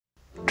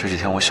这几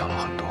天我想了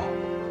很多，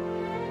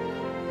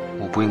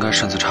我不应该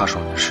擅自插手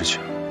你的事情，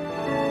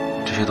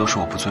这些都是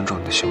我不尊重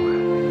你的行为。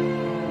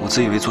我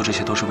自以为做这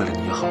些都是为了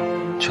你好，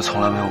却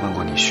从来没有问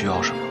过你需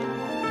要什么。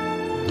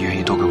你愿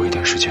意多给我一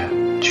点时间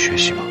去学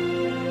习吗？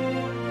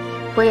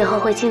我以后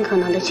会尽可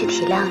能的去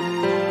体谅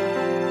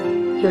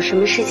你。有什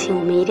么事情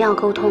我们一定要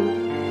沟通，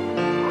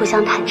互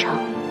相坦诚，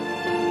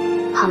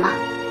好吗？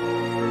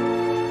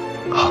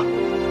好。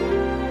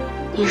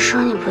你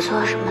说你不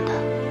做什么的。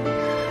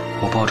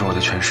我抱着我的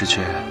全世界，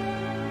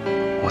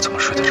我怎么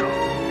睡得着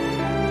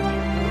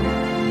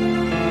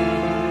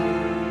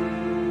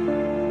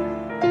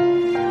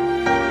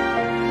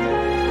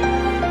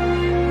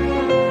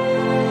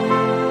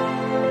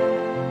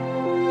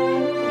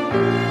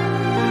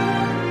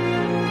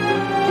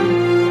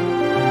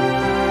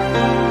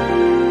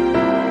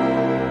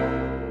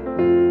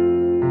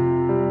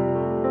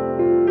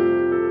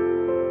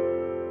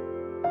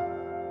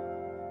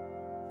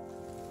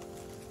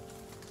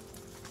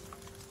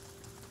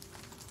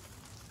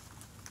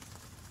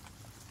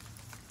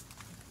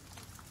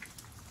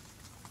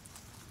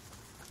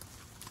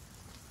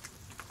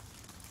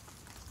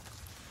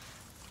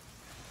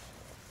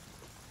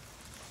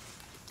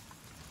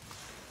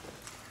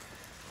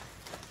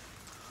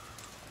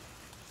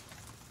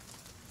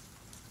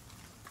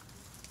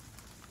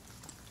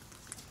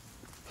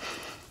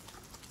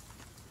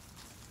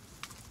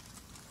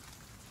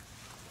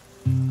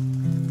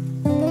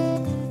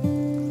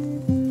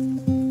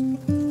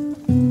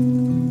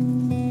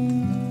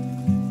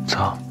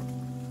？Zhao，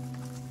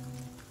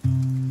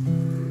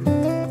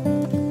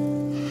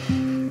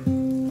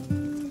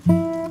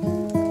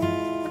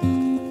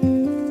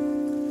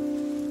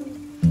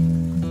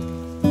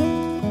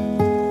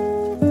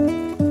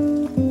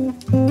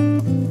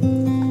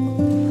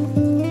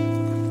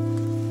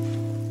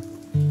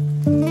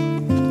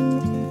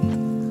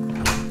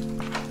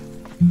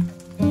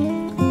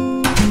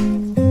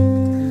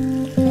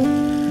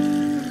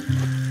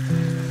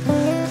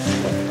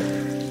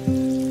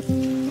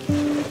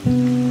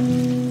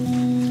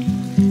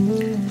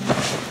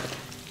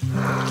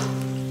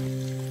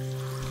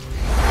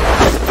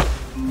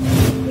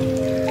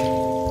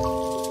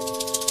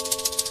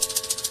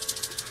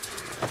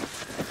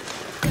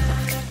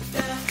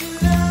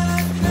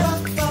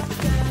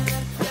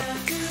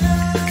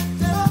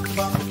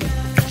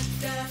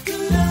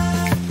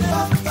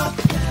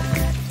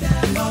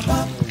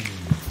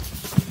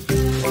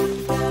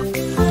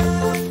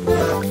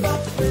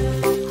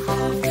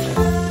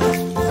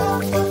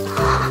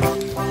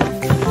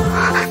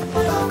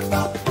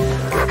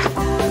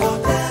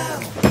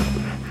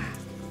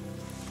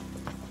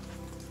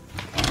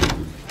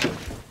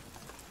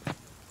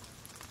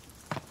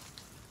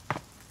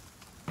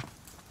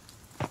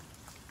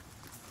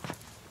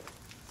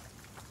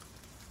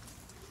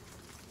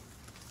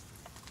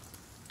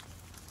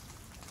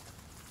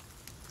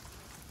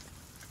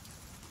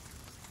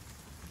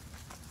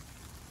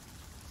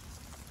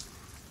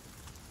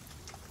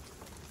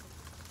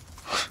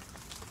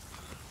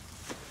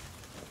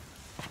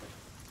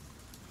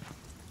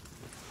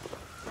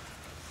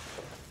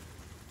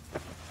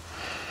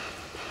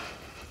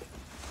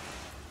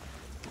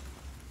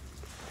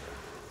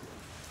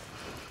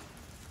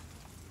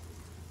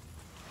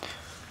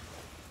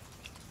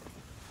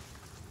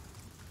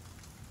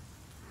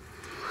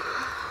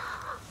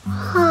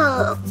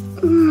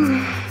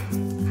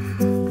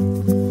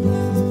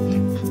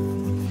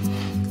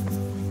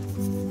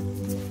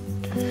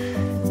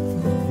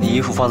你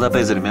衣服放在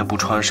被子里面不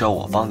穿，是要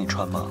我帮你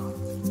穿吗？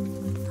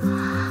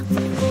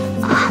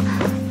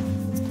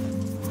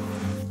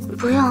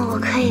不用，我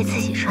可以自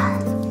己穿。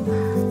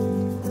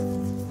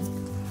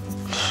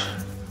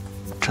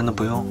真的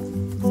不用？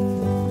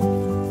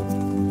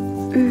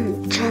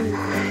嗯，真的。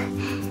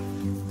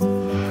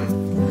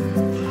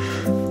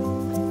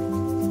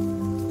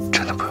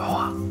真的不用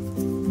啊？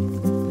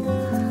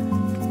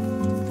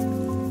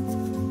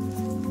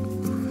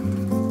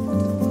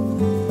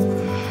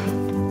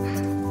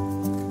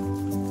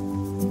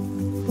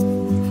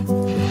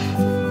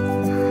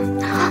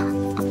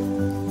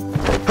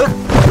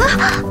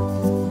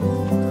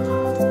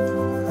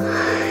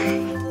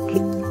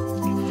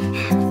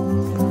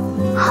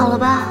好了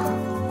吧，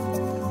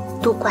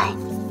都怪你。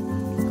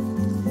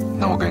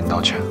那我给你道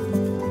歉。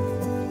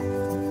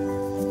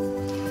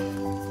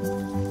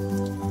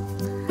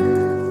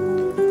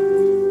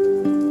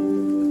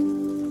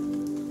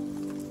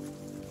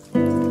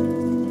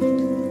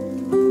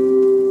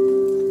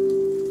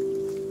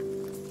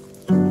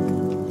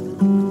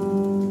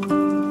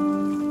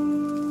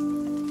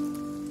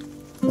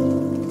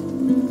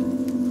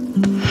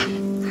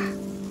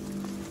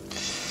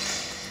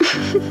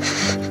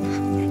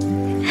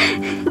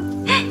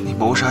你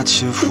谋杀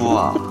亲夫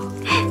啊！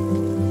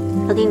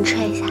我给你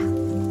吹一下。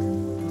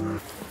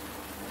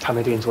他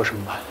没对你做什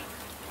么吧？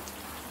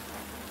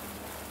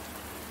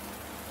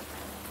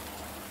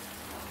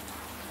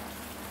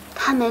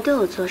他没对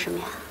我做什么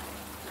呀？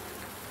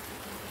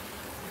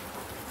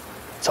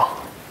走，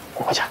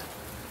我回家。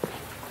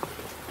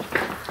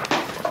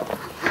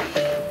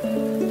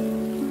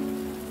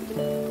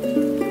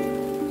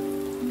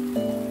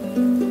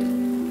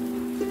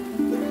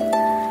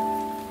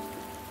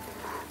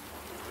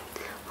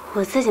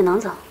我自己能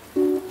走。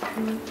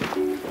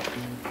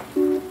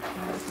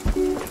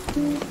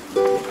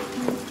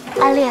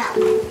安利，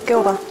给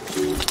我吧。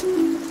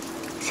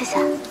谢谢。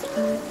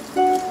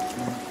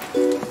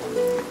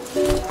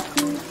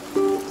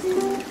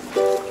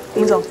我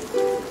们走。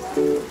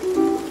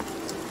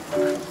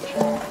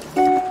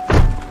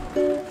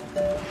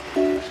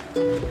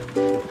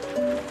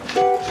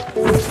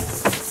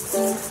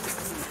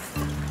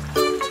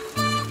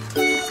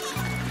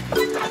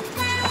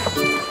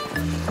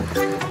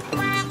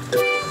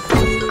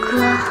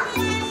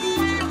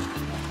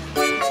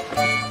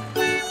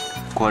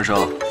顾安生，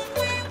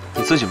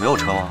你自己没有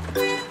车吗？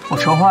我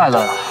车坏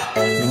了，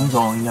林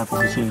总应该不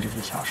会介意这些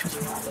小事情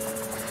吧？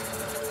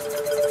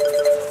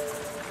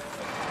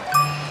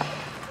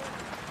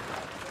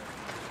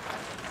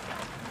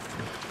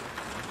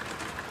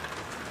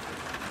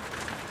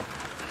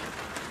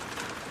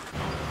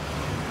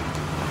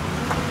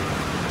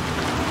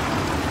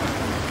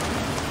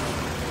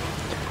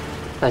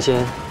那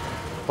先，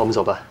我们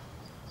走吧。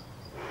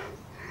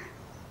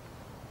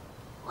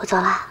我走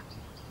了。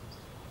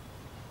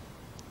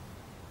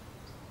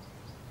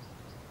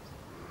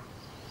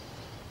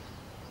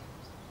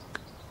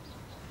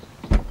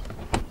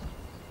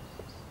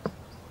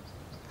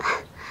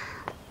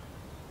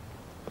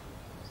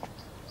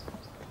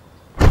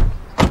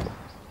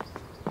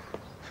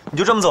你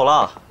就这么走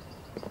了？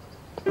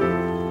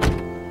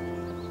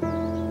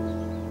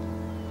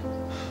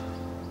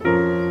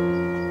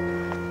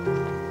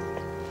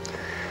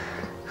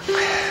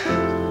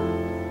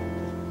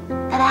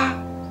拜拜，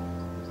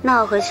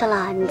那我回去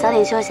了，你早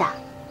点休息啊。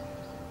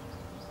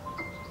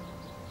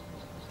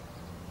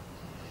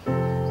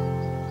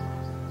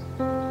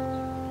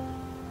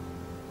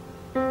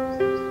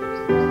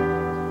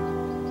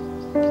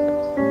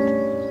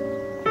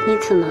你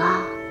怎么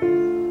了？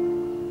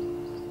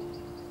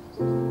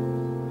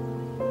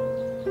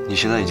你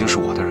现在已经是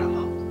我的人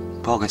了，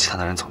不要跟其他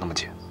男人走那么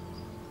近。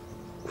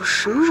我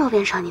什么时候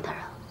变成你的人？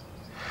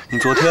你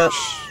昨天……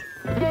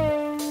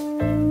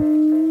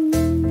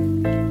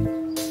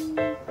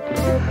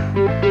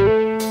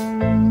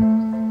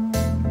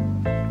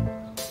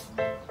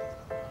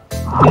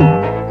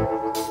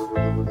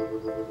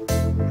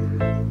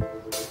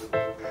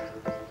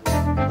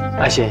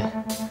安心，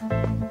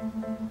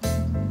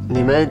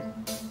你们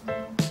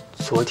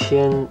昨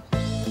天……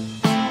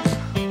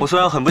我虽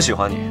然很不喜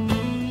欢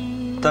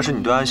你，但是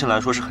你对安心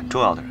来说是很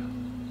重要的人。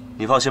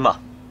你放心吧，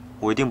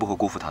我一定不会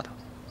辜负她的。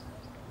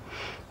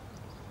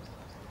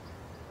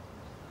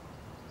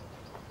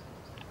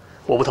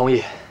我不同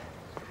意。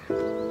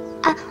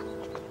啊！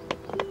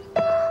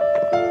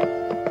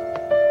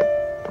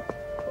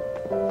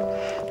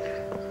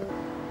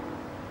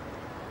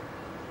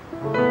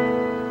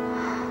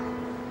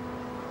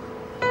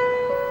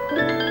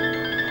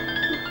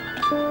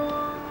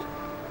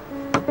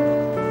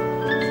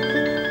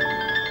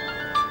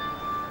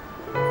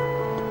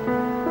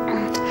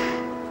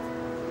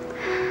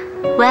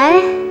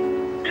喂，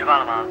吃饭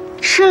了吗？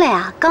吃了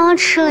呀，刚刚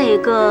吃了一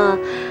个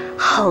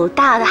好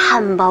大的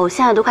汉堡，我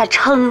现在都快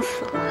撑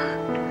死了。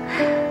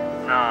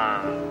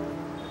那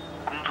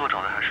工作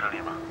找的还顺利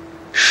吗？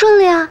顺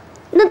利啊，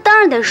那当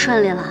然得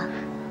顺利了。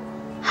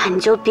哎，你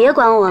就别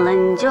管我了，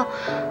你就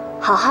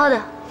好好的，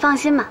放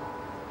心吧。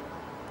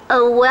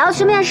我要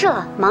去面试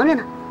了，忙着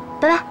呢，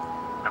拜拜。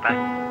拜拜，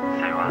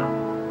加油啊！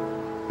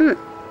嗯。